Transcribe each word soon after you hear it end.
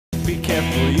be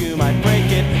careful, you might break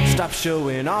it. Stop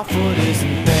showing off what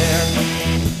isn't there.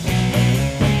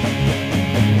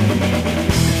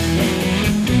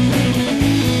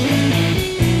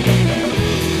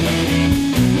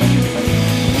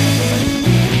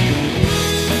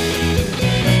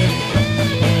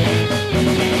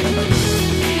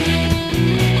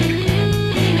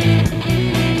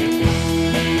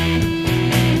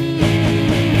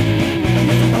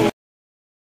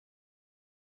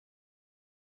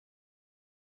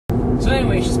 So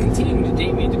anyway, she's continuing to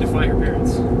date me to defy her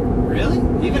parents. Really?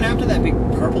 Even after that big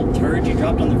purple turd you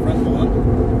dropped on the front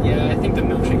lawn? Yeah, I think the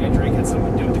milkshake I drank had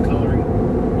something to do with the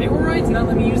coloring. They were right to not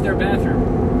let me use their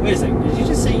bathroom. Wait a second, did you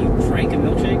just say you drank a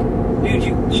milkshake? Dude,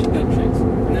 you eat milkshakes.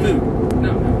 Food.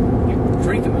 No. You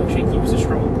drink a milkshake, you use a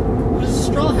straw. What does a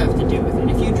straw have to do with it?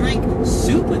 If you drank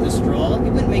soup with a straw, it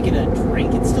wouldn't make it a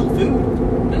drink, it's still food.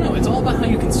 No, it's all about how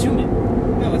you consume it.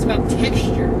 No, it's about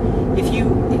texture. If you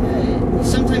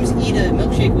sometimes eat a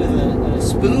milkshake with a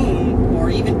spoon, or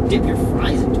even dip your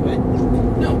fries into it.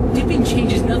 No, dipping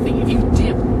changes nothing. If you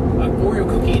dip an Oreo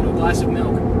cookie in a glass of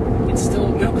milk, milk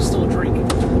is still a drink.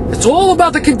 It's all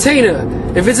about the container.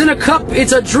 If it's in a cup,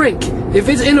 it's a drink. If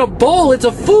it's in a bowl, it's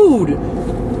a food.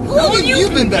 How long have you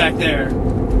been back there?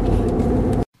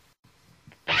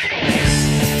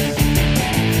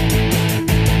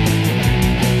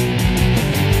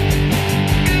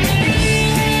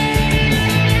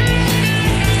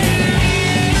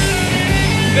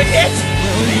 Good hit!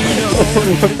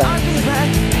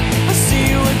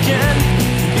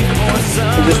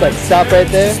 So just like stop right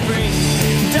there.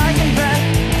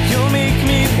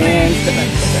 And step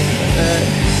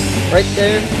back. Right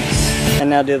there. And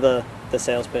now do the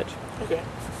sales pitch. Okay.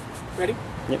 Ready?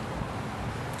 Yep.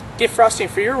 Get frosting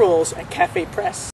for your rolls at Cafe Press.